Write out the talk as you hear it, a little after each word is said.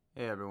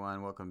Hey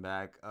everyone, welcome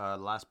back.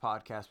 Last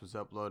podcast was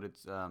uploaded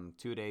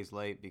 2 days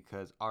late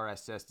because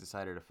RSS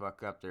decided to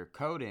fuck up their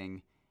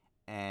coding,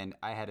 and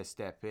I had to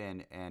step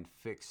in and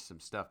fix some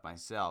stuff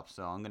myself.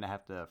 So I'm gonna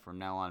have to, from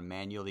now on,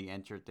 manually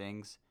enter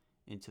things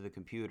into the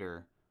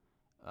computer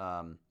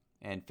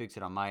and fix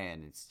it on my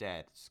end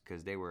instead,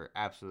 because they were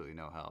absolutely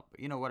no help.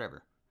 But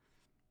whatever.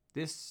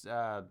 This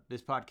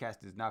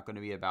podcast is not going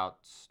to be about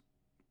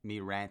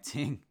me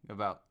ranting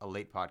about a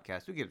late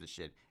podcast. Who gives a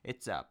shit?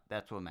 It's up.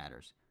 That's what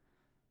matters.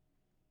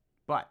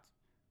 But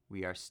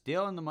we are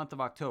still in the month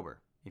of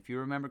October. If you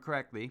remember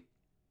correctly,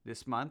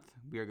 this month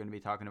we are going to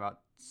be talking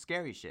about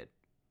scary shit.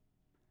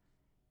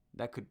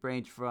 That could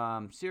range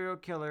from serial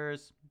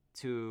killers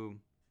to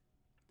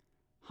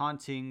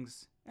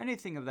hauntings,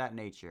 anything of that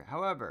nature.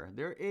 However,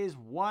 there is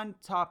one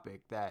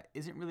topic that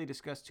isn't really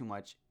discussed too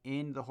much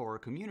in the horror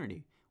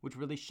community, which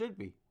really should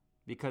be,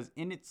 because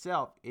in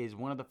itself is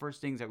one of the first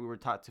things that we were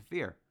taught to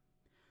fear.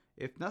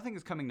 If nothing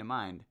is coming to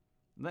mind,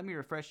 let me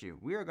refresh you.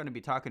 We are going to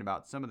be talking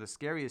about some of the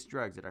scariest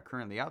drugs that are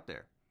currently out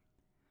there,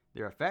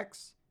 their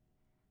effects,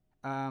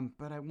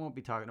 but I won't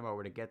be talking about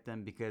where to get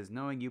them because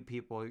knowing you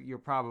people, you're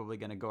probably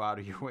going to go out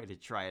of your way to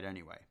try it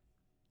anyway.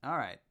 All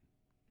right.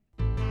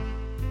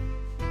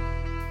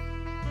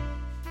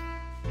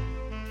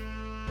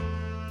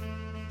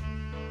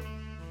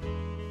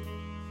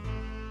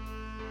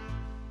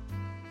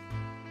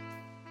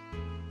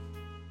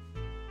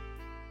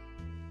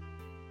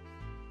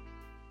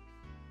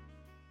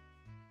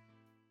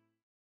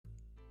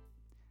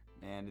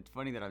 And it's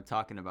funny that I'm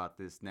talking about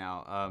this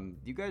now. Do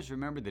you guys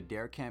remember the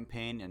DARE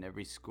campaign in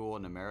every school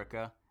in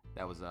America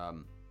that was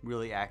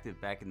really active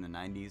back in the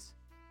 90s?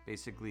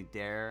 Basically,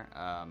 DARE,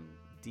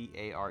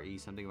 DARE,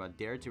 something about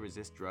Dare to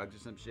Resist Drugs or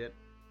some shit.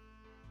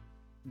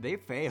 They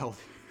failed.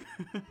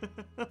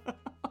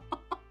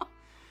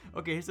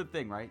 Okay, here's the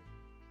thing, right?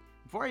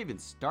 Before I even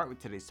start with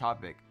today's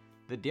topic,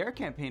 the DARE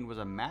campaign was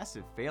a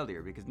massive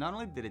failure because not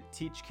only did it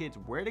teach kids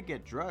where to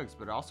get drugs,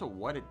 but also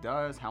what it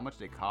does, how much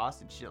they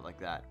cost, and shit like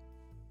that.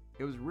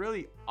 It was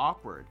really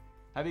awkward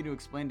having to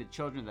explain to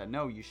children that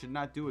no, you should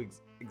not do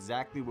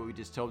exactly what we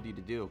just told you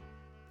to do.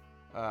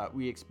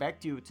 We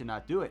expect you to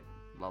not do it,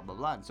 blah, blah,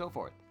 blah, and so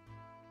forth.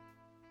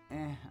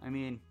 I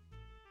mean,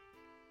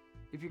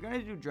 if you're going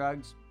to do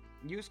drugs,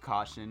 use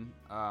caution.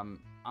 I'm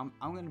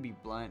going to be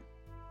blunt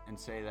and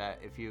say that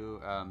if you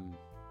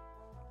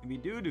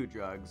do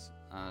drugs,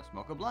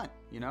 smoke a blunt,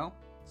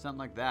 something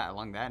like that,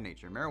 along that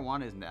nature.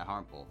 Marijuana isn't that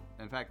harmful.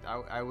 In fact,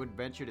 I would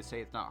venture to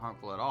say it's not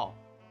harmful at all.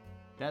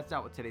 That's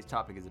not what today's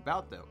topic is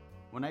about, though.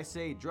 When I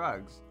say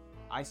drugs,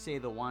 I say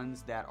the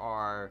ones that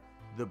are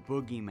the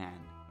boogeyman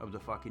of the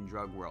fucking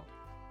drug world.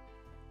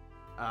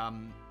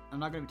 I'm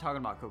not going to be talking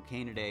about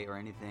cocaine today or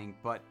anything,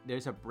 but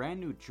there's a brand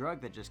new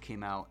drug that just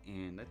came out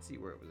in, let's see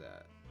where it was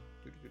at.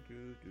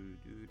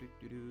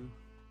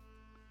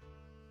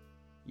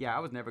 Yeah, I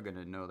was never going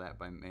to know that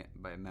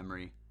by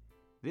memory.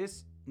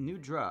 This new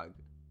drug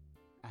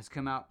has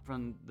come out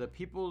from the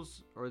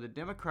the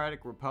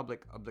Democratic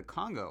Republic of the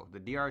Congo, the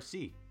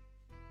DRC.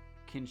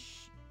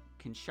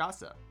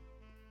 Kinshasa.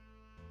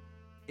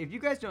 If you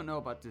guys don't know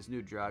about this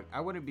new drug, I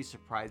wouldn't be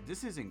surprised.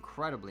 This is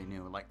incredibly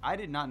new. Like, I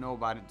did not know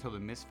about it until the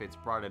Misfits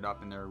brought it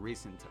up in their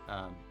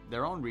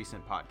own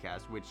recent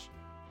podcast, which,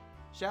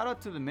 shout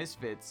out to the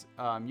Misfits.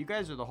 You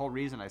guys are the whole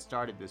reason I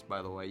started this,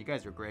 by the way. You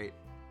guys are great.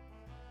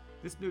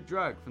 This new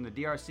drug from the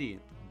DRC,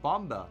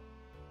 Bomba,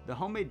 the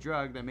homemade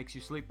drug that makes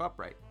you sleep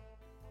upright.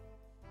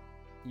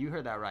 You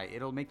heard that right.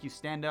 It'll make you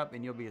stand up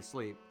and you'll be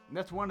asleep.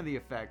 That's one of the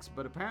effects,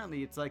 but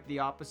apparently it's like the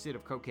opposite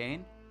of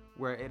cocaine,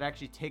 where it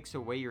actually takes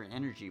away your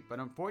energy. But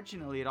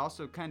unfortunately, it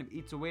also kind of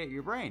eats away at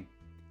your brain.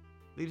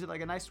 Leaves it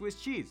like a nice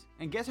Swiss cheese.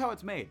 And guess how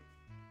it's made?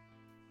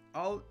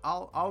 I'll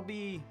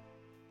be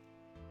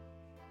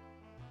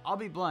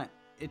blunt.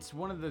 It's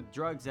one of the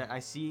drugs that I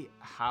see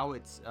how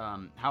it's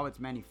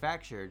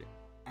manufactured,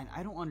 and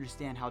I don't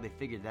understand how they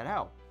figured that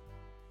out.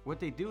 What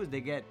they do is they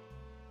get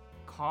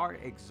car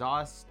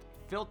exhaust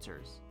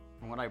filters,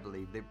 from what I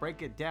believe. They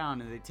break it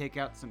down and they take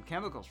out some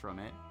chemicals from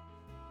it,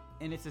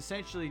 and it's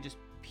essentially just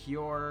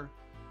pure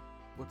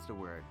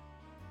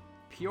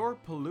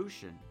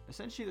pollution.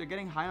 Essentially, they're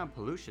getting high on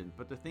pollution,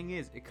 but the thing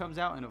is, it comes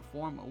out in a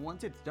form,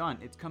 once it's done,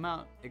 it comes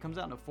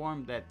out in a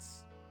form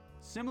that's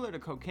similar to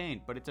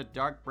cocaine, but it's a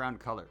dark brown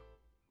color.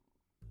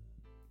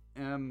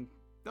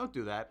 Don't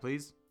do that,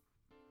 please.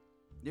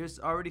 There's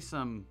already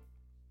some,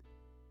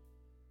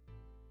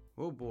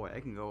 oh boy, I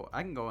can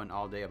go in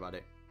all day about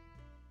it.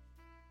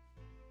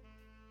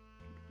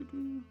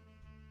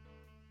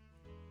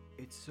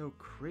 It's so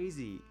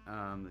crazy.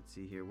 Let's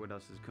see here. What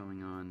else is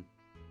going on?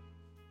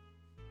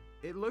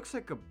 It looks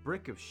like a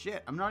brick of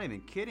shit. I'm not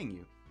even kidding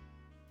you.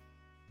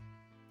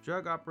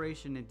 Drug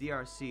operation in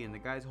DRC, and the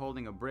guy's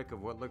holding a brick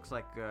of what looks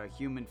like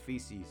human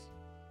feces.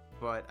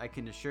 But I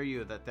can assure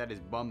you that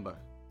is Bomba.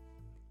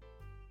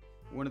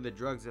 One of the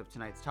drugs of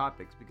tonight's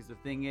topics, because the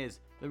thing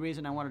is, the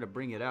reason I wanted to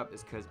bring it up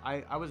is because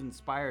I was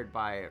inspired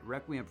by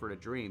Requiem for a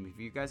Dream. If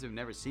you guys have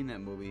never seen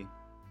that movie,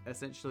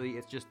 essentially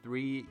it's just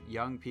three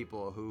young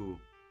people who,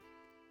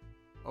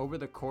 over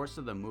the course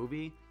of the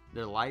movie,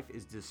 Their life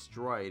is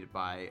destroyed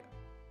by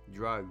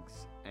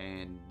drugs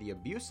and the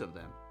abuse of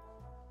them,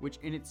 which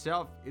in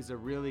itself is a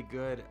really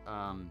good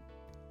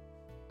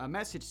a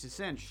message to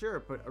send, sure,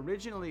 but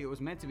originally it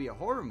was meant to be a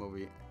horror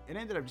movie. It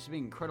ended up just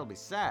being incredibly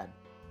sad.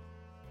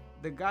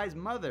 The guy's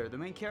mother, the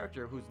main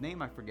character, whose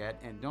name I forget,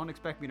 and don't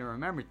expect me to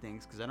remember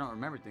things because I don't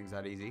remember things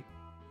that easy.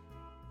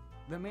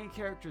 The main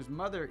character's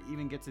mother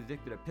even gets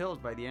addicted to pills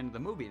by the end of the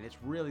movie, and it's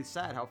really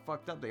sad how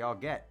fucked up they all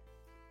get.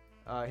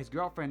 His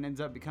girlfriend ends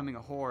up becoming a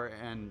whore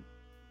and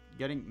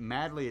getting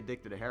madly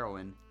addicted to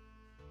heroin.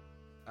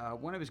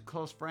 One of his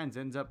close friends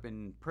ends up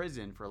in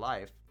prison for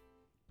life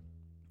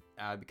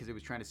because he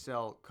was trying to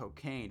sell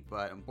cocaine,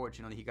 but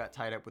unfortunately he got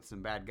tied up with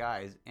some bad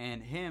guys.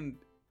 And him,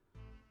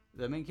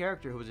 the main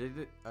character who was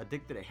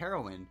addicted to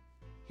heroin,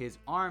 his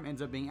arm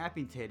ends up being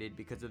amputated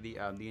because of the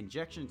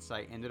injection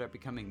site ended up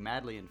becoming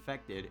madly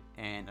infected,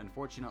 and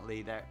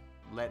unfortunately that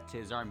led to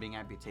his arm being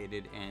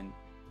amputated. And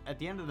at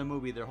the end of the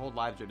movie, their whole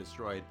lives are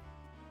destroyed.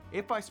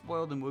 If I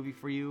spoiled the movie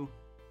for you,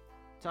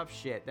 tough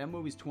shit. That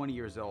movie's 20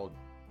 years old.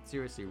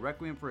 Seriously,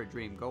 Requiem for a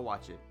Dream, go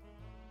watch it.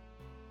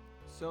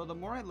 So the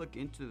more I look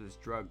into this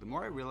drug, the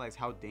more I realize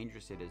how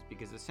dangerous it is,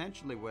 because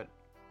essentially what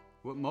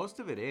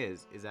most of it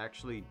is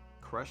actually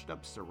crushed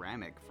up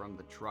ceramic from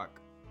the truck,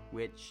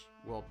 which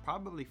will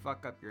probably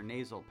fuck up your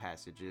nasal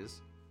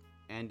passages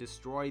and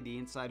destroy the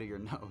inside of your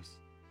nose,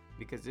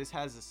 because this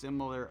has a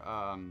similar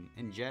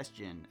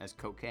ingestion as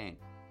cocaine.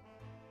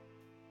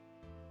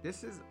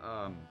 This is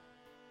I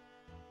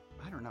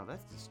don't know,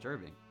 that's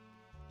disturbing.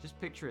 Just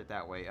picture it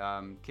that way.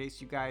 In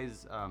case you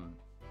guys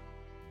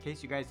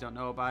don't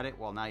know about it,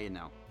 well, now you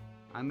know.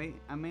 I'm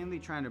mainly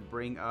trying to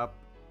bring up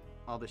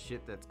all the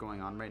shit that's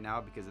going on right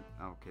now because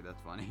okay,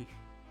 that's funny.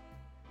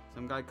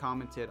 Some guy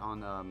commented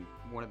on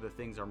one of the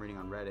things I'm reading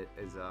on Reddit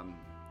is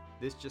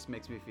this just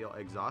makes me feel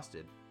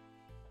exhausted.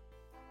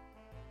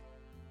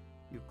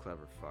 You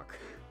clever fuck.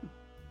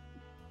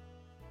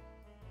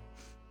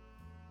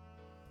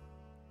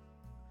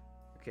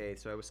 Okay,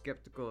 so I was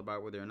skeptical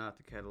about whether or not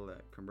the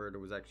catalytic converter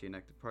was actually an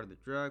active part of the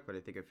drug, but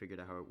I think I figured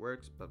out how it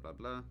works, blah blah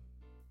blah.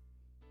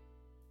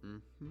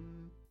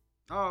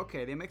 Oh,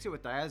 okay, they mix it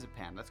with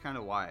diazepam, that's kind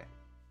of why.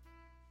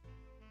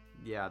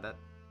 Yeah, that...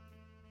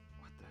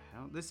 What the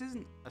hell? This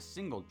isn't a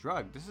single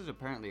drug, this is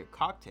apparently a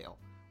cocktail,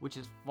 which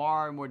is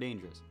far more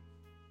dangerous.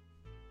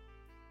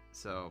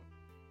 So,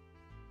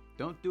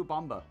 don't do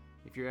bomba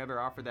if you're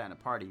ever offered that in a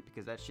party,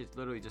 because that shit's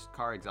literally just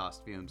car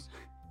exhaust fumes.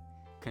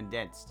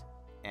 Condensed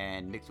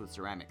and mixed with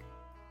ceramic.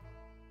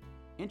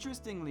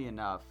 Interestingly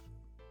enough,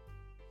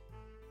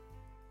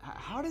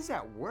 how does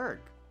that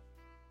work?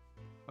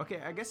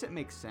 Okay, I guess it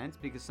makes sense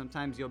because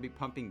sometimes you'll be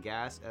pumping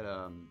gas at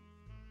a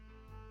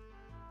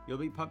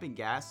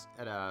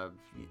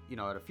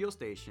fuel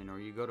station,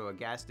 or you go to a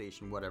gas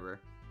station, whatever,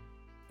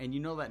 and you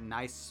know that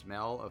nice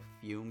smell of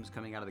fumes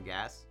coming out of the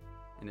gas,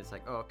 and it's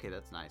like, oh, okay,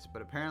 that's nice.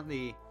 But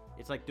apparently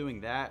it's like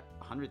doing that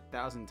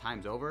 100,000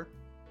 times over.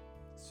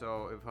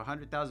 So if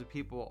 100,000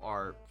 people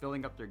are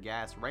filling up their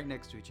gas right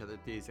next to each other,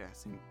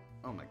 degassing,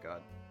 oh my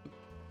god,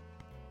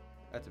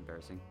 that's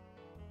embarrassing.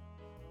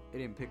 It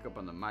didn't pick up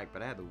on the mic,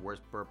 but I had the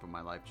worst burp of my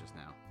life just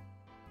now.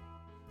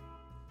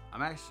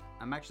 I'm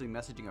actually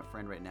messaging a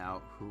friend right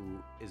now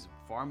who is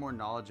far more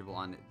knowledgeable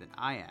on it than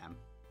I am,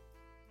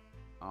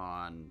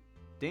 on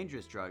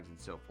dangerous drugs and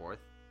so forth.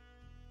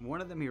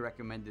 One of them he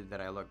recommended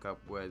that I look up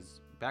was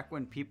back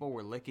when people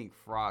were licking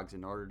frogs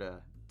in order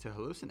to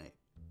hallucinate,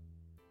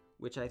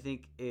 which I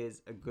think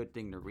is a good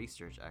thing to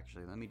research,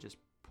 actually. Let me just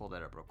pull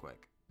that up real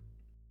quick.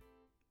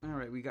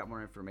 Alright, we got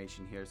more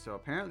information here. So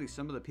apparently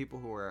some of the people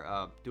who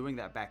were doing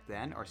that back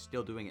then are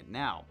still doing it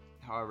now.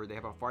 However, they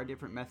have a far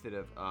different method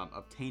of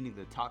obtaining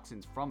the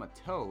toxins from a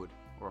toad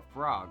or a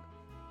frog.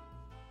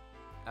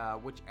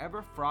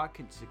 Whichever frog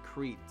can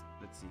secrete,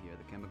 let's see here,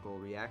 the chemical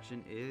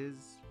reaction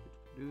is...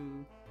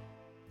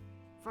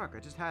 Fuck,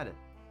 I just had it.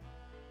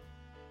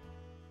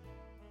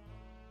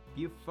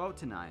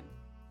 Bufotenine.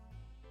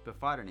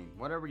 Buffotenine,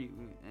 whatever you...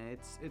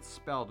 It's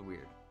spelled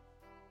weird.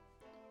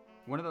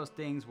 One of those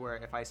things where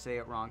if I say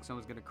it wrong,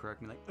 someone's gonna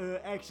correct me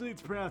like, actually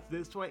it's pronounced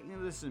this way.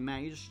 Listen,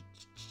 man, you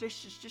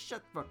just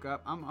shut the fuck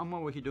up. I'm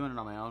over here doing it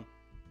on my own.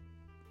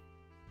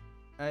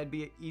 It'd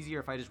be easier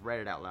if I just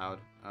read it out loud.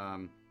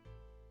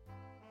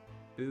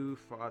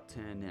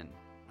 Bufotenine.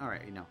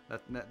 Alright, you know,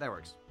 that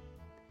works.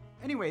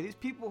 Anyway, these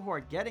people who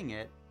are getting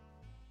it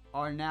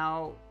are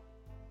now...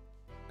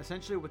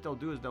 Essentially what they'll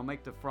do is they'll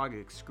make the frog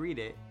excrete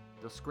it,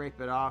 they'll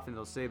scrape it off, and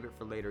they'll save it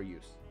for later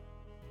use.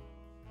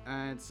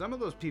 And some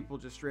of those people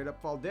just straight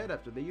up fall dead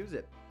after they use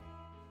it.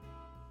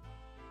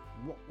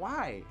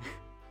 Why?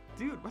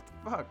 Dude, what the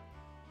fuck?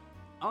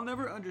 I'll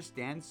never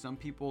understand some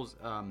people's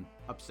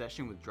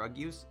obsession with drug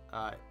use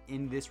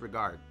in this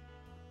regard.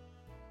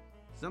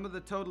 Some of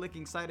the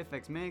toad-licking side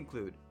effects may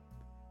include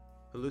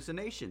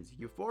hallucinations,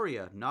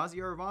 euphoria,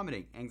 nausea or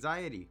vomiting,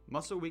 anxiety,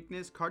 muscle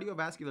weakness,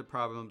 cardiovascular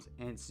problems,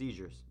 and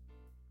seizures.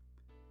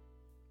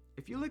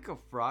 If you lick a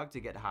frog to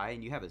get high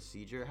and you have a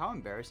seizure, how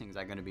embarrassing is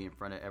that going to be in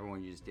front of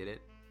everyone you just did it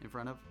in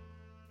front of?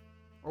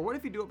 Or what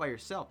if you do it by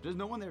yourself? There's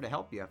no one there to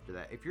help you after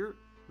that. If you're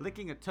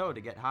licking a toad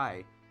to get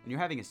high and you're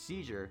having a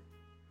seizure,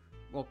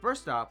 well,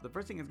 first off, the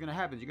first thing that's going to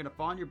happen is you're going to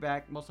fall on your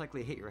back, most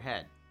likely hit your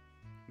head.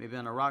 Maybe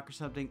on a rock or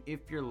something, if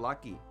you're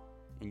lucky.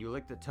 And you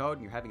lick the toad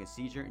and you're having a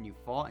seizure and you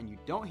fall and you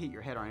don't hit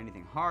your head on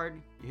anything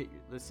hard.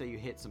 Let's say you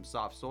hit some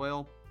soft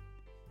soil.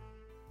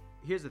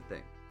 Here's the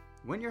thing.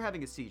 When you're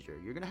having a seizure,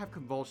 you're going to have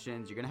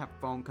convulsions, you're going to have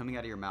foam coming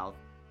out of your mouth,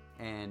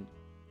 and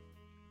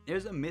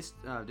there's a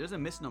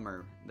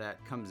misnomer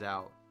that comes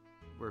out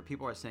where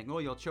people are saying, oh,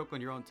 you'll choke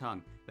on your own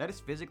tongue. That is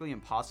physically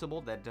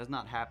impossible. That does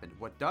not happen.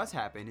 What does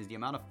happen is the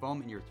amount of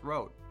foam in your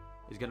throat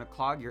is going to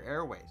clog your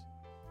airways.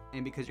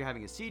 And because you're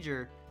having a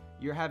seizure,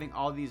 you're having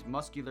all these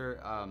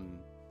muscular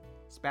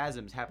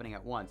spasms happening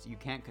at once. You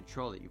can't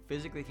control it. You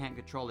physically can't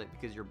control it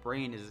because your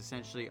brain is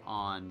essentially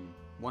on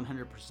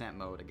 100%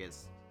 mode, I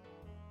guess.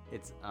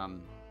 It's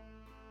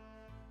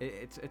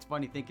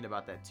funny thinking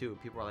about that too.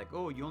 People are like,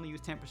 oh, you only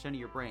use 10% of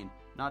your brain.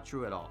 Not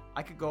true at all.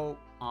 I could go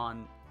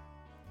on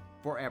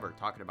forever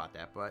talking about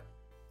that, but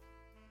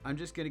I'm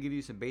just going to give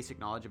you some basic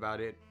knowledge about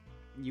it.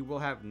 You will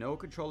have no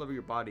control over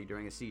your body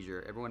during a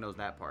seizure. Everyone knows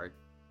that part.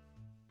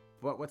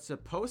 But what's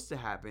supposed to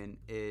happen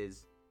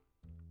is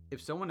if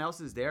someone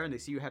else is there and they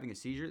see you having a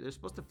seizure, they're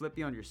supposed to flip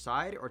you on your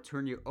side or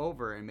turn you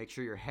over and make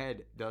sure your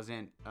head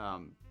doesn't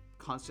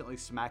constantly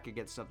smack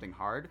against something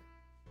hard.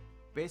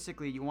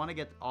 Basically, you want to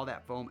get all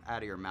that foam out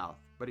of your mouth.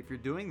 But if you're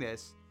doing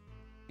this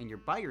and you're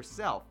by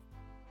yourself,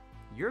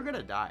 you're going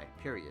to die,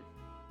 period.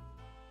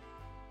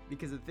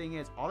 Because the thing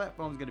is, all that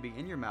foam is going to be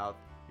in your mouth.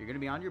 You're going to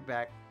be on your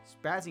back,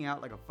 spazzing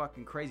out like a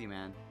fucking crazy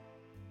man.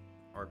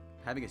 Or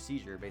having a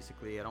seizure,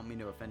 basically. I don't mean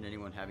to offend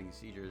anyone having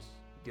seizures.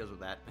 Deals with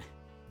that.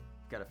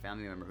 Got a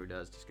family member who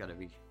does. Just got to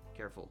be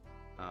careful.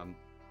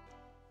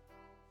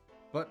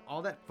 But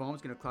all that foam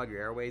is going to clog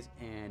your airways,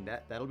 and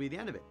that'll be the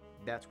end of it.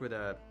 That's where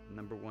the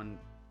number one...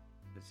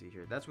 Let's see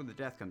here. That's where the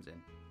death comes in.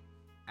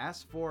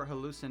 As for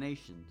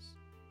hallucinations,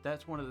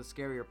 that's one of the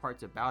scarier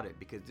parts about it,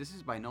 because this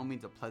is by no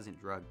means a pleasant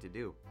drug to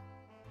do.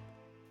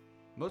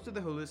 Most of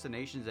the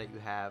hallucinations that you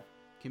have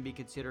can be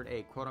considered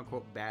a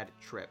quote-unquote bad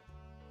trip.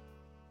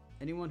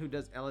 Anyone who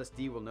does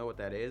LSD will know what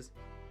that is.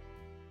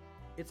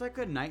 It's like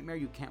a nightmare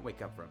you can't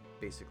wake up from,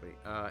 basically.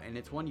 And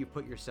it's one you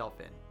put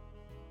yourself in.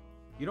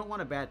 You don't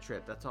want a bad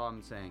trip, that's all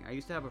I'm saying. I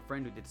used to have a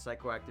friend who did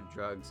psychoactive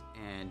drugs,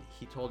 and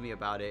he told me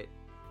about it.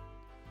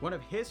 One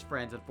of his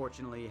friends,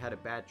 unfortunately, had a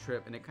bad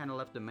trip, and it kind of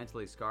left him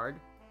mentally scarred.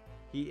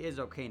 He is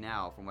okay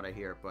now, from what I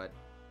hear, but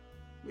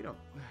we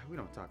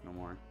don't talk no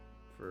more,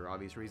 for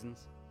obvious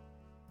reasons.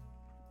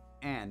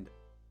 And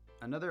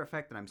another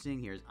effect that I'm seeing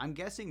here is, I'm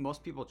guessing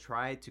most people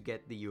try to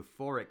get the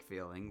euphoric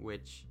feeling,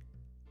 which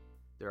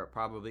there are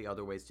probably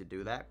other ways to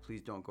do that.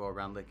 Please don't go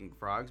around licking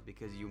frogs,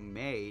 because you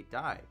may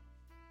die.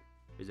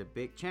 There's a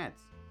big chance.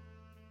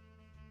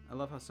 I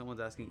love how someone's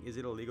asking, is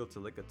it illegal to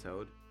lick a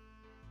toad?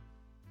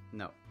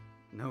 No,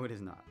 it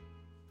is not.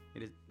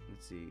 It is,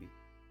 let's see.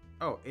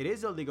 Oh, it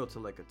is illegal to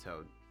lick a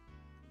toad,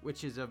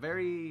 which is a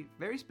very,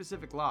 very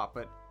specific law,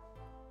 but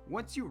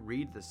once you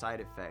read the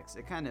side effects,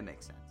 it kind of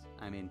makes sense.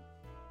 I mean,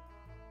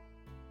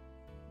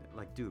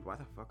 like, dude, why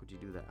the fuck would you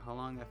do that? How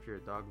long after a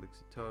dog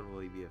licks a toad will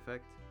he be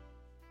affected?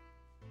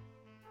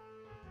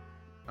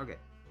 Okay.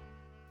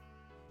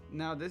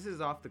 Now, this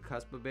is off the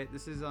cusp a bit.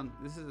 This is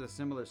a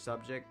similar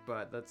subject,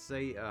 but let's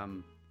say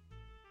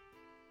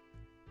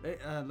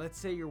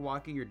you're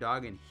walking your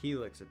dog and he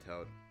licks a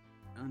toad.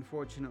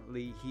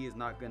 Unfortunately, he is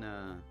not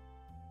gonna...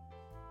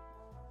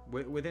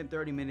 Within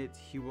 30 minutes,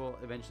 he will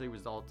eventually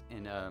result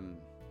in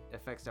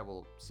effects that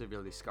will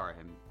severely scar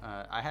him.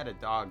 I had a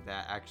dog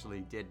that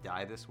actually did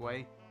die this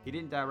way. He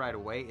didn't die right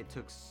away. It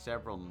took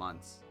several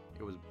months.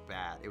 It was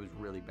bad. It was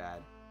really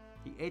bad.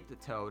 He ate the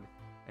toad,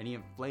 and he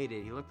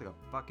inflated. He looked like a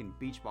fucking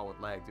beach ball with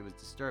legs. It was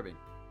disturbing.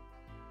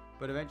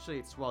 But eventually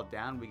it swelled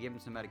down. We gave him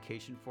some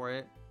medication for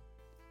it.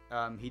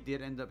 He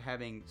did end up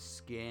having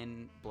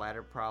skin,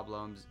 bladder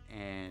problems,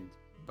 and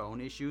bone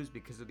issues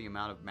because of the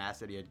amount of mass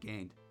that he had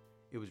gained.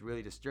 It was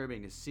really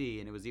disturbing to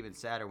see, and it was even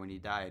sadder when he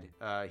died.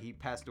 He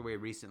passed away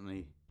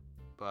recently,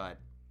 but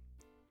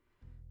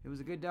it was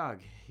a good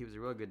dog. He was a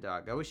real good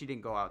dog. I wish he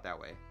didn't go out that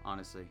way,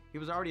 honestly. He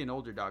was already an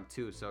older dog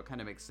too, so it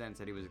kind of makes sense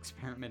that he was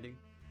experimenting.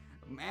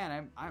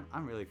 Man,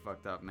 I'm really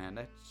fucked up, man.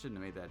 I shouldn't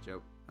have made that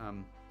joke.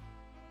 On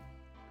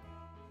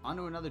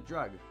to another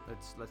drug.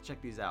 Let's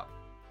check these out.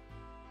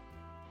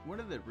 One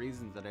of the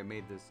reasons that I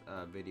made this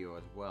video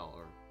as well,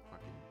 or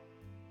fucking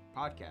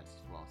podcast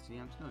as well. See,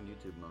 I'm still in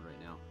YouTube mode right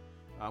now.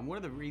 One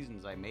of the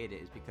reasons I made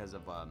it is because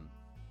of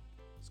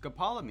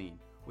scopolamine,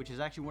 which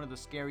is actually one of the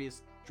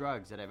scariest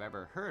drugs that I've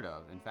ever heard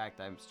of. In fact,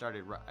 I've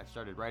started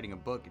writing a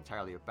book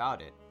entirely about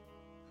it.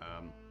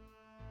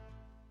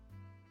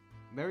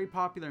 Very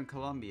popular in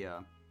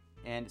Colombia,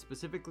 and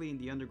specifically in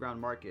the underground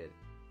market.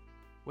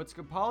 What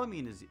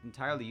scopolamine is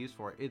entirely used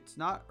for, it's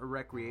not a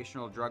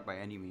recreational drug by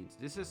any means.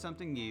 This is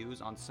something you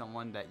use on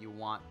someone that you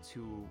want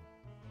to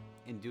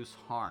induce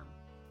harm.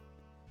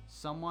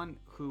 Someone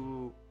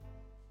who,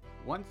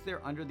 once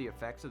they're under the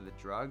effects of the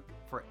drug,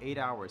 for 8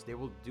 hours, they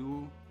will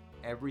do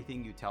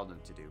everything you tell them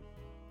to do.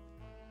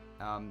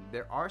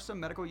 There are some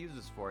medical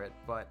uses for it,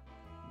 but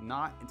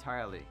not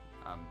entirely.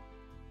 Um,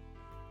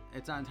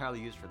 it's not entirely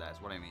used for that,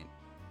 is what I mean.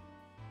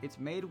 It's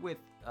made with,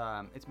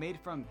 it's made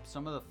from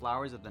some of the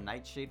flowers of the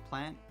nightshade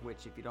plant,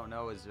 which, if you don't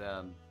know, is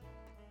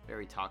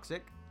very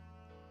toxic.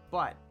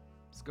 But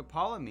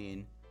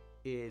scopolamine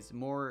is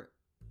more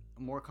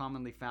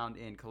commonly found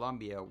in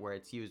Colombia, where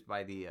it's used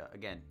by the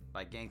again,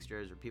 by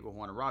gangsters or people who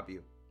want to rob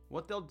you.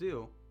 What they'll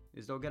do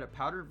is they'll get a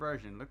powdered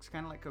version, looks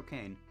kind of like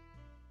cocaine.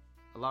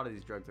 A lot of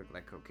these drugs look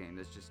like cocaine.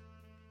 It's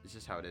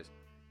just how it is.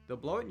 They'll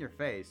blow it in your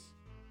face,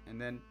 and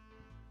then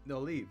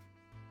they'll leave.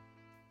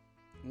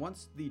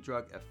 Once the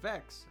drug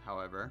affects,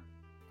 however,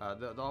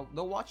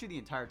 they'll watch you the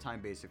entire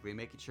time, basically,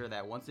 making sure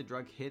that once the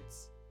drug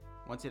hits,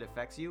 once it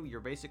affects you, you're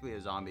basically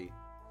a zombie,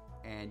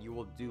 and you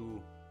will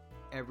do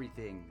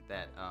everything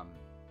that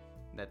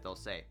they'll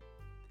say.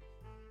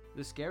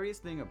 The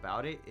scariest thing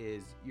about it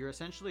is you're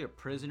essentially a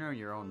prisoner in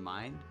your own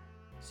mind.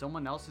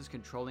 Someone else is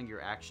controlling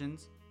your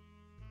actions,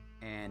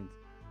 and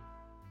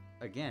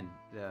again,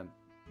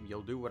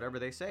 you'll do whatever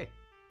they say.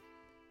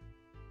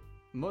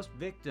 Most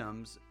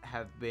victims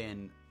have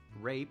been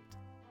raped,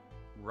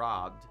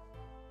 robbed,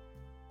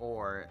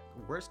 or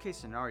worst case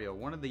scenario,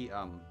 one of the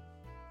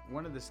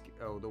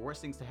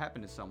worst things to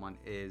happen to someone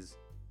is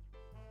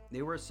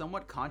they were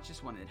somewhat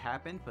conscious when it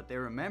happened, but they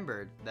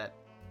remembered that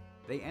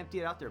they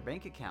emptied out their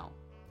bank account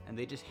and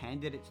they just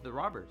handed it to the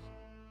robbers.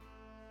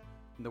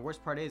 And the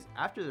worst part is,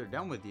 after they're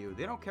done with you,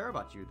 they don't care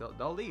about you.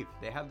 They'll leave.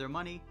 They have their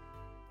money,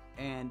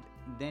 and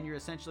then you're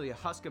essentially a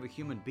husk of a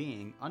human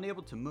being,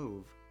 unable to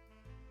move.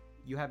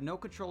 You have no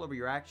control over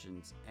your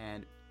actions,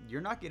 and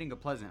you're not getting a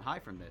pleasant high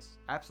from this.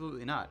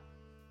 Absolutely not.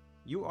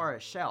 You are a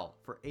shell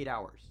for 8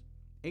 hours.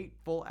 8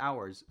 full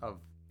hours of...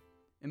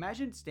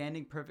 Imagine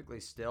standing perfectly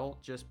still,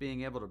 just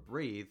being able to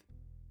breathe.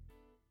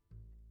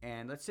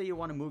 And let's say you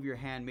want to move your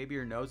hand, maybe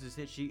your nose is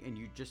itchy, and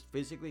you just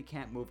physically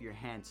can't move your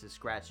hand to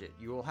scratch it.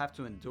 You will have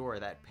to endure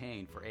that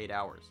pain for 8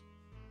 hours.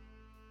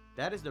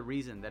 That is the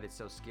reason that it's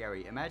so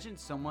scary. Imagine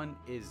someone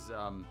is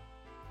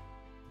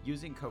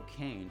using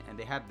cocaine and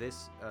they have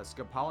this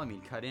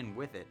scopolamine cut in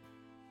with it.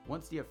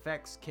 Once the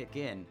effects kick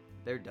in,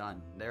 they're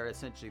done. They're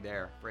essentially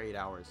there for 8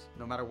 hours.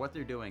 No matter what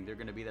they're doing, they're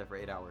going to be there for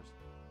 8 hours.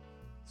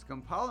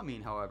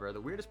 Scopolamine, however,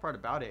 the weirdest part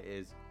about it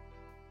is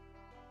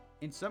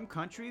in some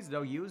countries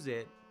they'll use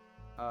it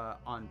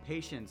on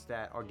patients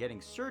that are getting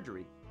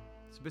surgery,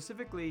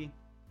 specifically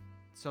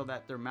so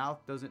that their mouth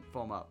doesn't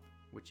foam up,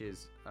 which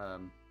is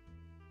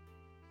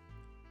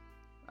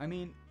I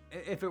mean,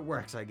 if it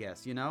works, I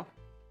guess, you know?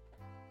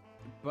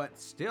 But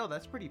still,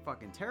 that's pretty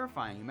fucking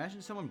terrifying.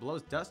 Imagine someone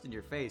blows dust in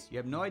your face, you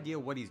have no idea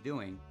what he's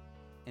doing,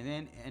 and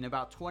then in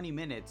about 20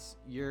 minutes,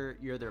 you're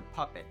their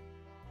puppet.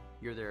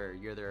 You're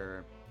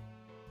their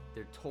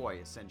toy,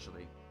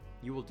 essentially.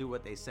 You will do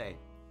what they say.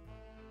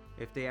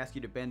 If they ask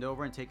you to bend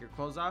over and take your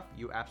clothes off,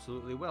 you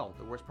absolutely will.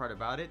 The worst part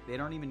about it, they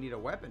don't even need a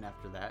weapon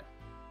after that,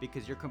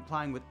 because you're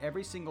complying with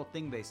every single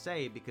thing they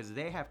say because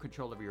they have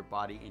control of your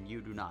body and you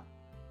do not.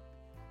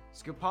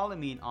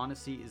 Scopolamine,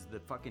 honestly, is the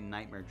fucking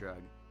nightmare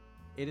drug.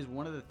 It is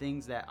one of the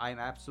things that I'm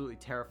absolutely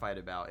terrified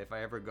about if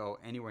I ever go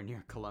anywhere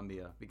near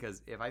Colombia,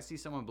 because if I see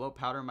someone blow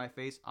powder in my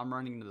face, I'm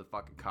running into the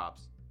fucking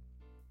cops.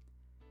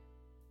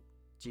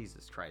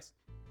 Jesus Christ.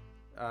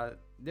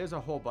 There's a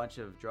whole bunch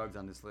of drugs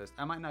on this list.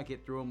 I might not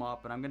get through them all,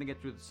 but I'm going to get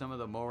through some of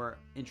the more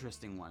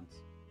interesting ones,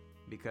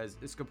 because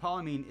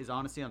scopolamine is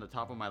honestly on the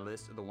top of my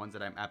list of the ones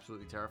that I'm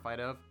absolutely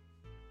terrified of.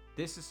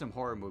 This is some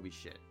horror movie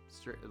shit,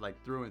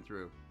 like through and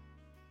through.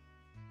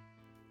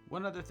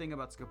 One other thing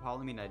about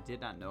scopolamine I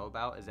did not know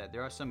about is that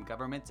there are some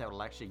governments that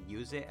will actually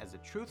use it as a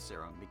truth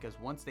serum, because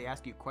once they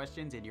ask you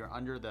questions and you're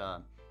under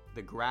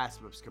the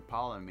grasp of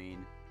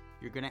scopolamine,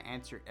 you're going to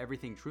answer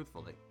everything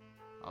truthfully.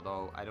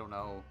 Although I don't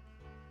know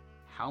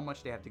how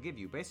much they have to give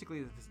you.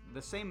 Basically,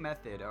 the same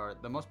method, or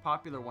the most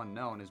popular one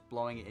known, is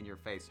blowing it in your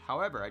face.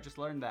 However, I just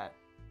learned that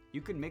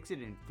you can mix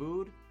it in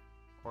food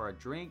or a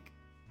drink,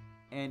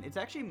 and it's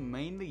actually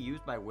mainly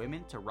used by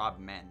women to rob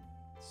men.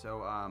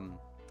 So,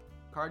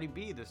 Cardi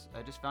B,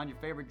 I just found your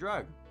favorite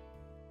drug.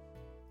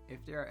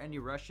 If there are any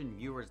Russian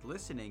viewers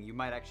listening, you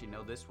might actually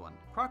know this one.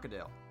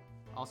 Crocodile,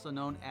 also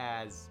known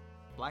as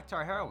black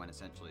tar heroin,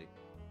 essentially.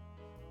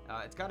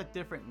 It's got a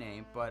different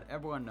name, but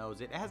everyone knows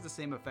it. It has the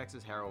same effects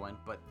as heroin,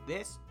 but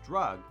this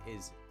drug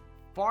is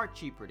far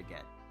cheaper to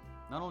get.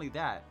 Not only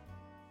that,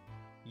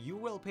 you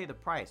will pay the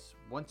price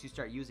once you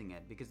start using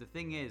it, because the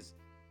thing is,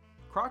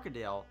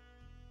 crocodile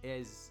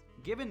is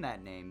given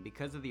that name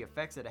because of the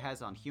effects that it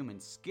has on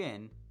human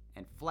skin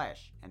and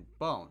flesh and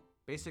bone.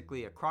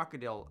 Basically, a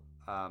crocodile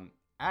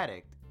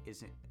addict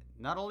is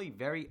not only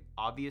very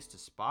obvious to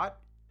spot,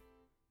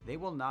 they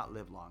will not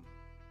live long.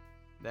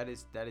 That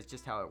is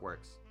just how it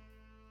works.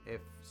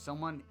 If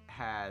someone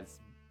has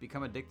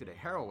become addicted to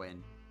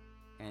heroin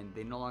and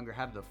they no longer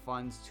have the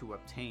funds to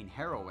obtain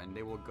heroin,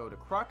 they will go to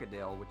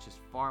crocodile, which is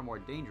far more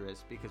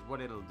dangerous, because what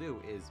it'll do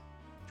is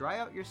dry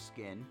out your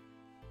skin,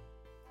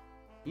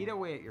 eat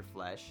away at your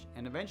flesh,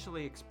 and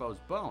eventually expose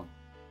bone.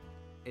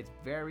 It's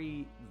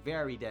very,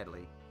 very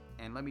deadly.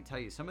 And let me tell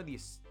you, some of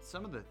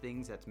the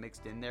things that's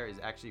mixed in there is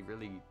actually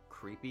really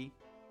creepy.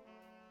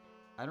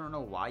 I don't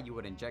know why you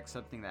would inject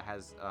something that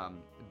has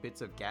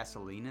bits of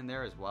gasoline in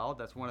there as well.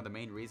 That's one of the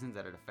main reasons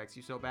that it affects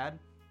you so bad.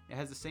 It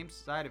has the same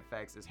side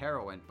effects as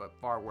heroin, but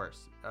far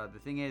worse. The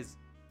thing is,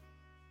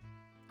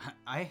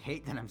 I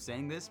hate that I'm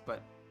saying this,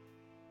 but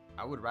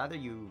I would rather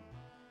you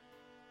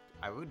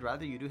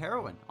do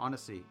heroin,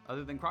 honestly,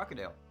 other than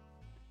crocodile.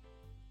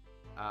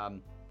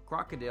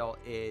 Crocodile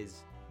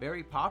is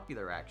very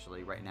popular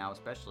actually right now,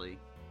 especially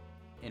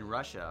in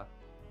Russia,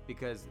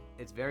 because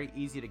it's very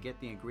easy to get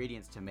the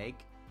ingredients to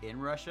make in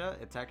Russia.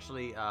 It's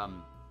actually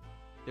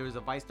there was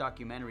a Vice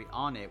documentary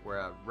on it where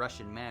a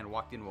Russian man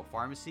walked into a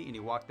pharmacy and he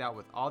walked out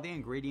with all the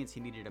ingredients he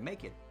needed to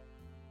make it.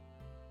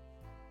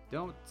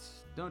 Don't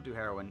do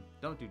heroin.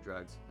 Don't do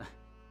drugs.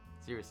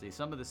 Seriously,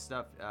 some of this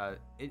stuff,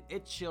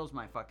 it chills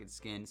my fucking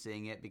skin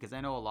seeing it, because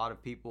I know a lot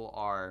of people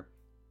are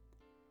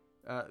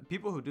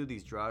people who do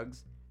these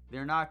drugs.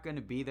 They're not going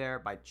to be there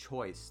by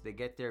choice. They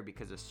get there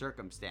because of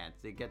circumstance.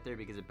 They get there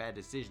because of bad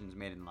decisions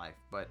made in life.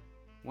 But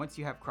once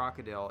you have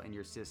crocodile in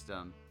your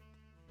system,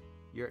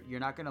 you're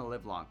not going to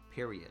live long,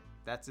 period.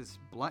 That's as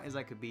blunt as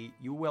I could be.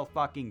 You will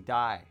fucking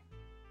die.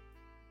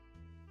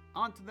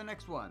 On to the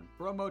next one.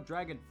 Bromo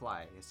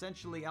Dragonfly.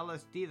 Essentially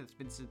LSD that's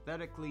been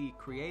synthetically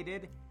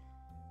created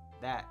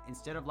that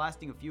instead of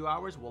lasting a few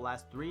hours will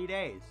last 3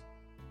 days.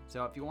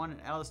 So if you want an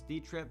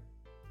LSD trip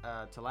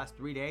to last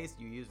 3 days,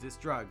 you use this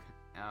drug.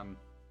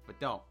 But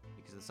don't,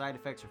 because the side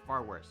effects are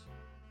far worse.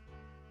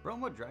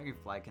 Bromo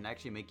Dragonfly can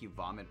actually make you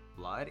vomit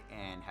blood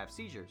and have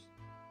seizures.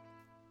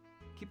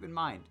 Keep in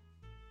mind,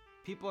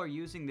 people are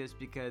using this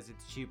because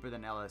it's cheaper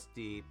than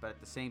LSD, but at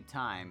the same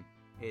time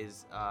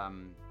is,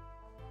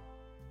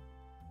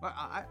 well,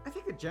 I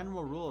think the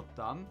general rule of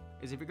thumb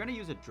is if you're going to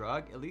use a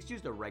drug, at least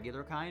use the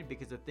regular kind,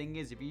 because the thing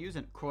is, if you use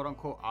a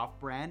quote-unquote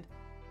off-brand,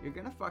 you're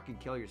going to fucking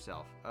kill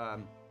yourself.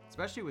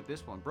 Especially with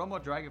this one. Bromo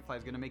Dragonfly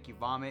is going to make you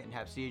vomit and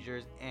have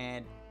seizures,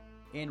 and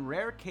in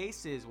rare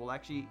cases will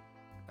actually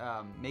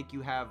make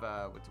you have,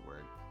 what's the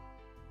word?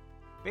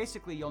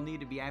 Basically, you'll need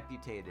to be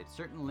amputated.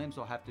 Certain limbs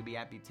will have to be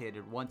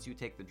amputated once you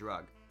take the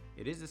drug.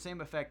 It is the same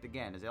effect,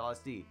 again, as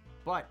LSD.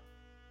 But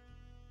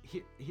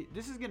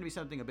this is going to be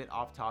something a bit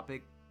off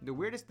topic. The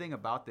weirdest thing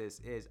about this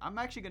is I'm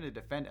actually going to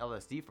defend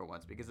LSD for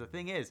once, because the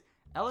thing is,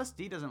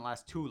 LSD doesn't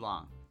last too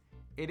long.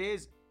 It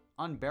is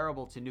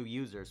unbearable to new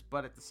users,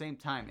 but at the same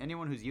time,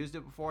 anyone who's used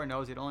it before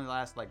knows it only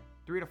lasts like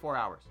 3 to 4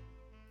 hours.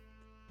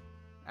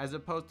 As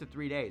opposed to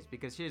 3 days,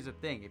 because here's the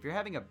thing, if you're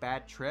having a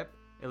bad trip,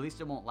 at least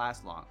it won't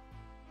last long.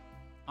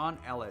 On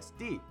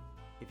LSD,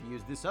 if you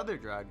use this other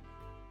drug,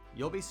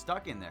 you'll be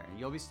stuck in there, and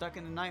you'll be stuck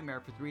in a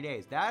nightmare for 3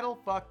 days. That'll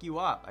fuck you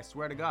up, I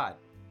swear to God.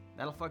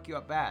 That'll fuck you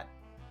up bad.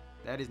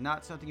 That is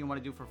not something you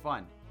want to do for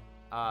fun.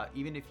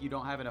 Even if you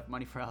don't have enough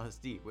money for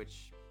LSD,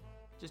 which,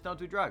 just don't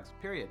do drugs,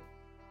 period.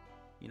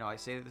 You know, I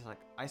say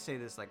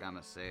this like I'm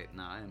a saint.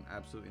 No, I am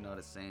absolutely not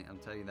a saint, I'll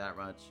tell you that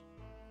much.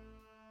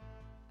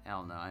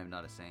 Hell no, I am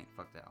not a saint.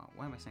 Fuck that.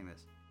 Why am I saying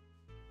this?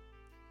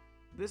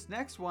 This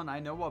next one I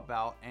know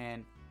about,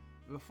 and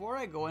before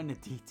I go into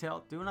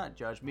detail, do not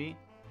judge me,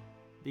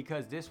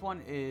 because this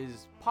one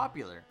is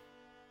popular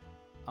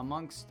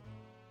amongst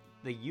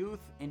the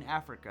youth in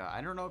Africa.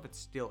 I don't know if it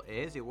still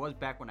is. It was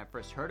back when I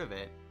first heard of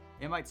it.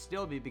 It might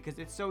still be, because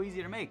it's so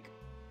easy to make.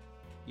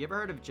 You ever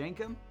heard of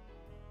Jankum?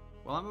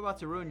 Well, I'm about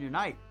to ruin your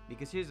night,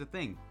 because here's the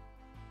thing.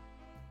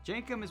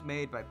 Jankum is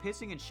made by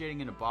pissing and shitting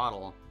in a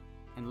bottle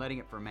and letting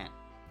it ferment.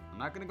 I'm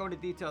not going to go into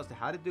details to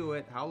how to do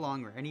it, how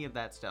long, or any of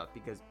that stuff,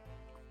 because,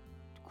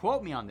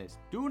 quote me on this,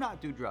 do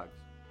not do drugs.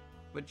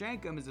 But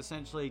Jankum is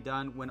essentially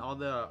done when all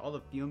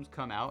the fumes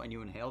come out and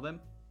you inhale them,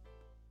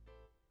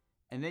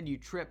 and then you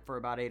trip for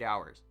about 8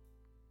 hours.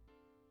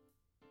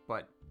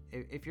 But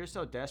if you're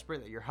so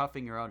desperate that you're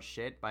huffing your own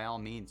shit, by all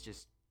means,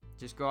 just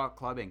go out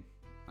clubbing.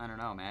 I don't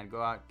know, man.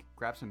 Go out,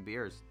 grab some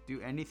beers.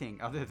 Do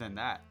anything other than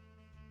that.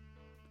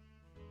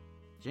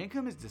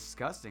 Jankum is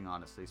disgusting,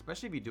 honestly,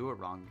 especially if you do it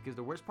wrong, because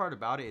the worst part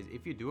about it is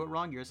if you do it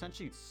wrong, you're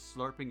essentially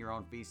slurping your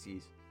own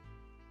feces.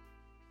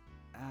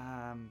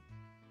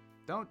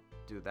 Don't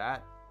do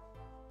that.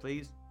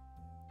 Please.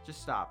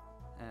 Just stop.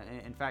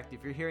 In fact,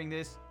 if you're hearing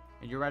this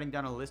and you're writing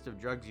down a list of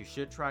drugs you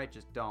should try,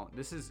 just don't.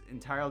 This is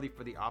entirely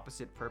for the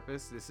opposite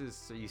purpose. This is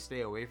so you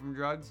stay away from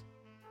drugs.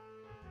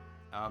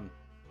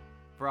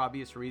 For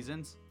obvious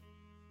reasons.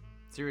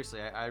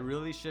 Seriously, I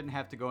really shouldn't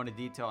have to go into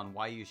detail on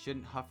why you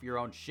shouldn't huff your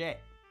own shit.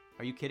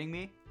 Are you kidding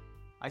me?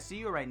 I see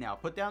you right now.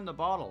 Put down the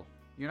bottle.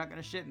 You're not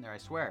gonna shit in there, I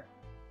swear.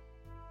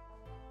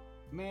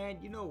 Man,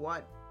 you know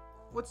what?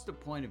 What's the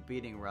point of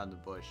beating around the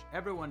bush?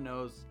 Everyone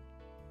knows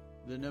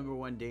the number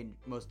one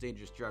most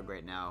dangerous drug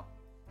right now.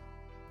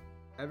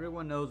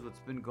 Everyone knows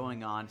what's been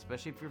going on,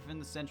 especially if you're from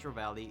the Central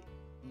Valley.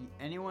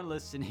 Anyone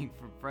listening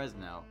from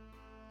Fresno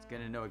is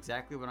gonna know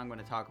exactly what I'm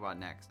gonna talk about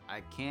next.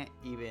 I can't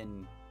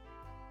even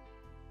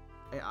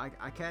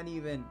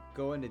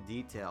go into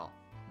detail,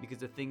 because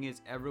the thing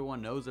is,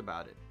 everyone knows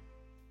about it.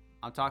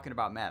 I'm talking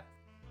about meth.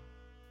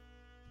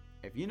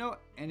 If you know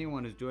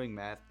anyone who's doing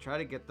meth, try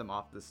to get them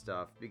off this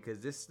stuff,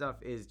 because this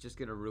stuff is just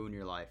going to ruin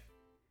your life.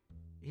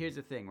 Here's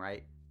the thing,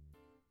 right?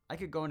 I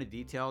could go into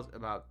details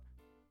about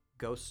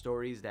ghost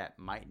stories that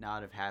might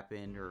not have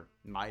happened or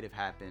might have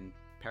happened,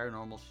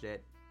 paranormal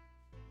shit.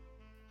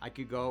 I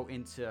could go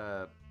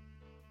into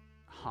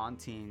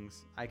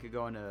hauntings. I could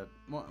go into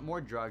more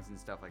drugs and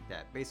stuff like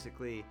that.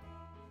 Basically,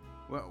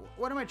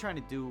 what am I trying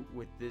to do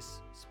with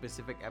this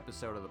specific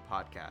episode of the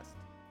podcast?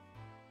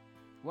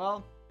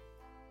 Well,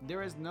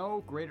 there is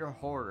no greater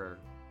horror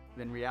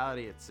than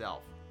reality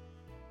itself.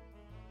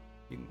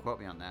 You can quote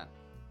me on that.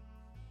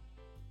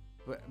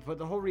 But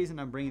the whole reason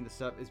I'm bringing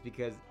this up is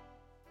because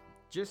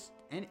just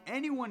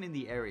anyone in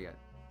the area,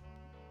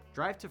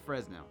 drive to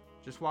Fresno.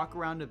 Just walk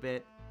around a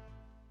bit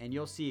and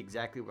you'll see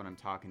exactly what I'm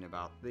talking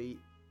about. The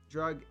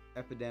drug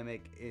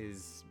epidemic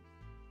is,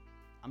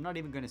 I'm not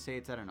even going to say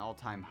it's at an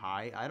all-time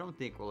high. I don't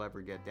think we'll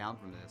ever get down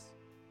from this.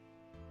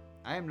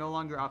 I am no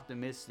longer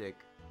optimistic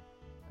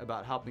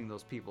about helping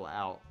those people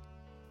out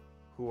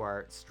who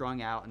are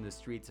strung out in the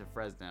streets of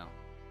Fresno.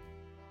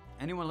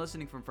 Anyone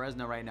listening from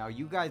Fresno right now,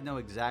 you guys know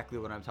exactly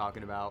what I'm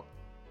talking about.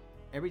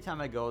 Every time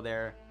I go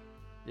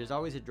there's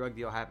always a drug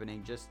deal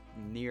happening just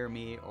near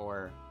me,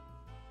 or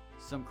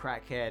some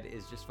crackhead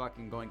is just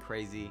fucking going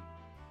crazy.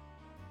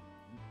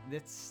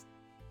 It's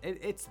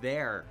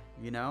there,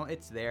 you know?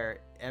 It's there.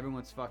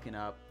 Everyone's fucking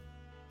up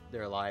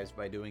their lives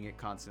by doing it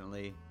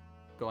constantly,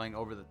 going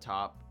over the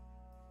top.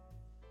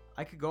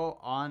 I could go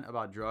on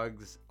about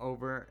drugs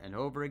over and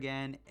over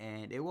again,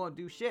 and it won't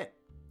do shit.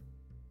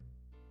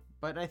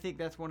 But I think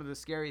that's one of the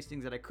scariest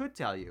things that I could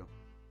tell you,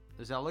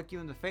 is I'll look you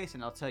in the face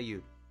and I'll tell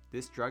you,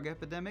 this drug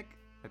epidemic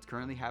that's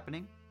currently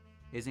happening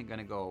isn't going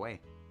to go away.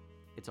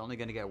 It's only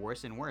going to get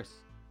worse and worse.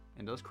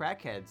 And those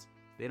crackheads,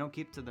 they don't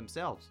keep to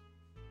themselves.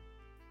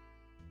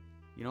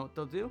 You know what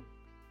they'll do?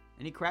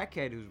 Any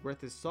crackhead who's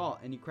worth his salt,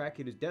 any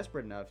crackhead who's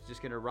desperate enough is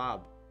just going to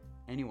rob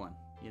anyone,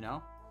 you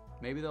know?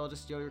 Maybe they'll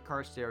just steal your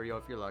car stereo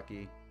if you're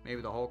lucky.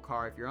 Maybe the whole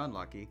car if you're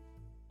unlucky.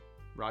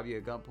 Rob you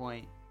at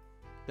gunpoint.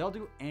 They'll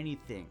do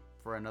anything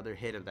for another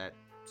hit of that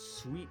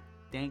sweet,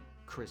 dank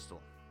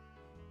crystal.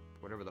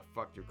 Whatever the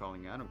fuck you're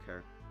calling it, I don't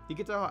care. You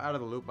can tell how out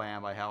of the loop I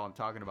am by how I'm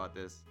talking about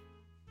this.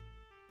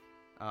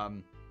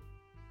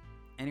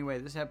 Anyway,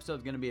 this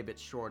episode's going to be a bit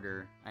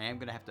shorter. I am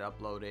going to have to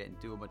upload it and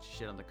do a bunch of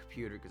shit on the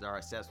computer because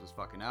RSS was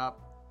fucking up.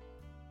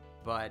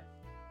 But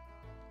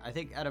I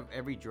think out of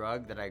every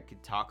drug that I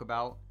could talk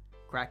about,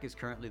 crack is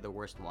currently the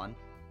worst one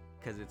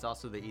because it's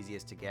also the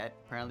easiest to get.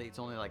 Apparently it's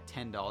only like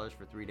 $10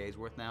 for 3 days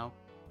worth now.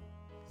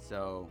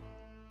 So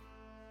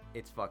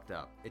it's fucked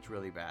up. It's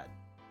really bad.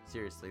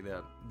 Seriously,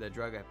 the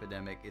drug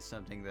epidemic is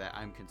something that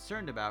I'm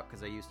concerned about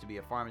because I used to be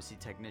a pharmacy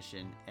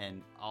technician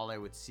and all I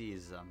would see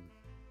is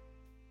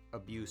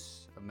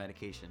abuse of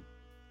medication.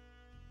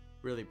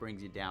 Really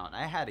brings you down.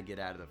 I had to get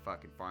out of the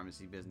fucking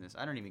pharmacy business.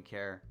 I don't even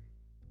care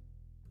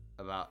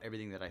about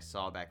everything that I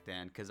saw back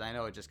then because I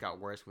know it just got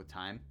worse with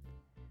time.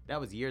 That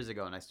was years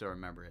ago and I still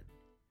remember it.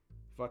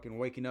 Fucking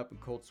waking up in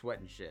cold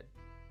sweat and shit.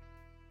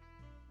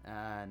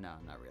 No,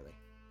 not really.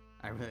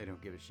 I really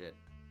don't give a shit.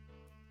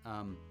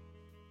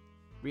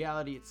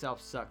 Reality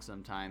itself sucks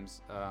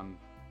sometimes.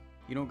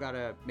 You don't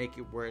gotta make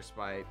it worse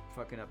by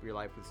fucking up your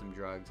life with some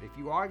drugs. If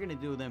you are gonna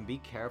do them, be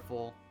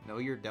careful. Know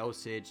your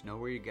dosage. Know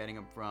where you're getting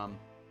them from.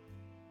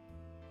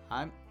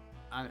 I'm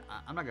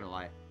not gonna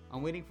lie.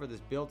 I'm waiting for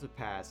this bill to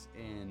pass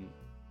in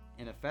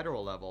a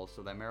federal level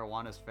so that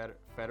marijuana is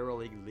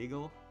federally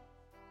legal,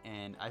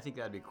 and I think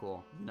that'd be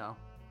cool. You know,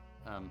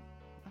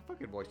 my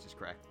fucking voice just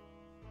cracked.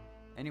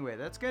 Anyway,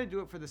 that's gonna do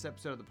it for this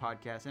episode of the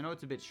podcast. I know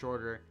it's a bit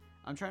shorter.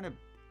 I'm trying to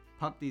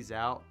pump these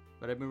out,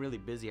 but I've been really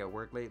busy at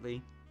work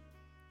lately.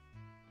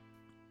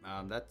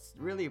 That's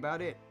really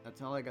about it.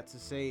 That's all I got to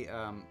say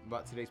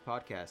about today's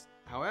podcast.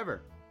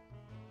 However,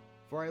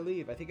 before I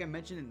leave, I think I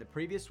mentioned it in the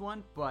previous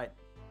one, but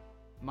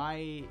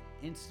my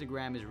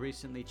Instagram has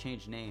recently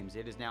changed names.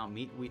 It is now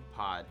Meat Wheat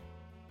Pod.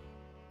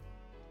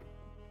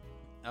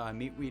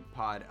 Meat Wheat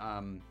Pod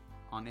on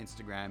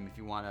Instagram. If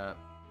you want to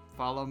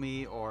follow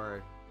me,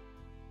 or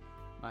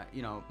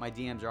my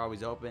DMs are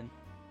always open.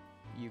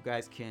 You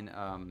guys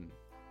can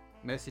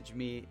message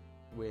me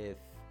with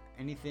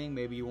anything.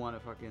 Maybe you want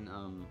to fucking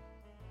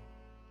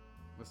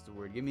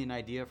give me an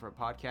idea for a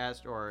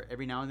podcast, or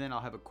every now and then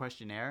I'll have a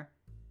questionnaire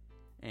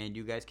and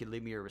you guys can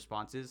leave me your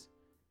responses.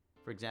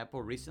 For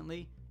example,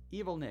 recently,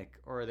 Evil Nick,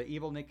 or the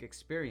Evil Nick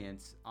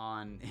Experience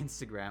on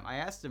Instagram, I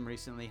asked him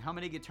recently, how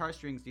many guitar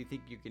strings do you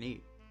think you can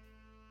eat?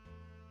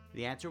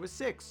 The answer was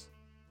 6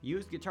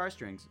 used guitar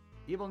strings.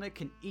 Evil Nick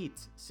can eat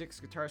 6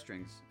 guitar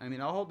strings. I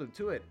mean, I'll hold him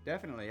to it,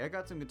 definitely. I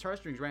got some guitar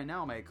strings right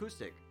now on my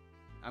acoustic.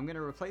 I'm going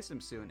to replace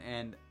them soon,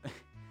 and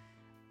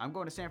I'm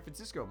going to San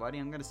Francisco, buddy.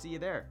 I'm going to see you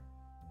there.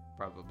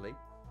 Probably.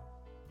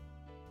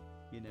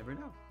 You never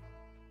know.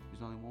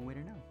 There's only one way to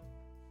know.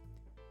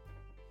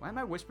 Why am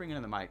I whispering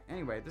into the mic?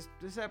 Anyway,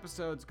 this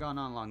episode's gone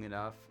on long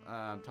enough.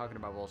 I'm talking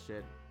about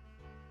bullshit.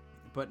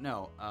 But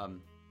no,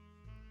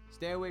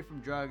 stay away from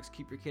drugs.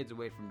 Keep your kids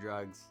away from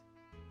drugs.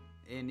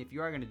 And if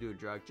you are going to do a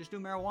drug, just do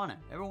marijuana.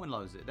 Everyone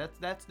loves it.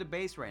 That's the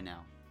base right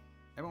now.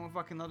 Everyone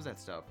fucking loves that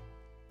stuff.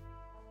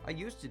 I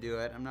used to do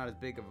it. I'm not as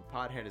big of a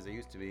pothead as I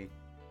used to be.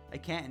 I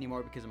can't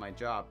anymore because of my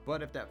job.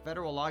 But if that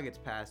federal law gets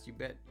passed, you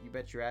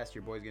bet your ass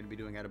your boy's gonna be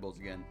doing edibles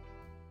again.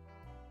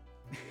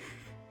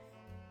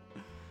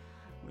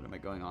 What am I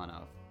going on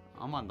of?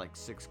 I'm on like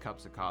 6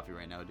 cups of coffee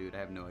right now, dude. I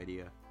have no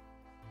idea.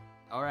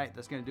 Alright,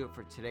 that's gonna do it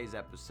for today's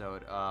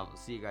episode. I'll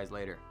see you guys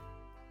later.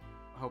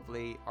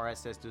 Hopefully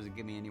RSS doesn't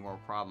give me any more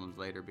problems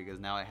later, because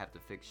now I have to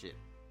fix shit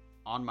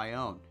on my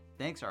own.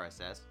 Thanks,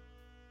 RSS.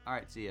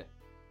 Alright, see ya.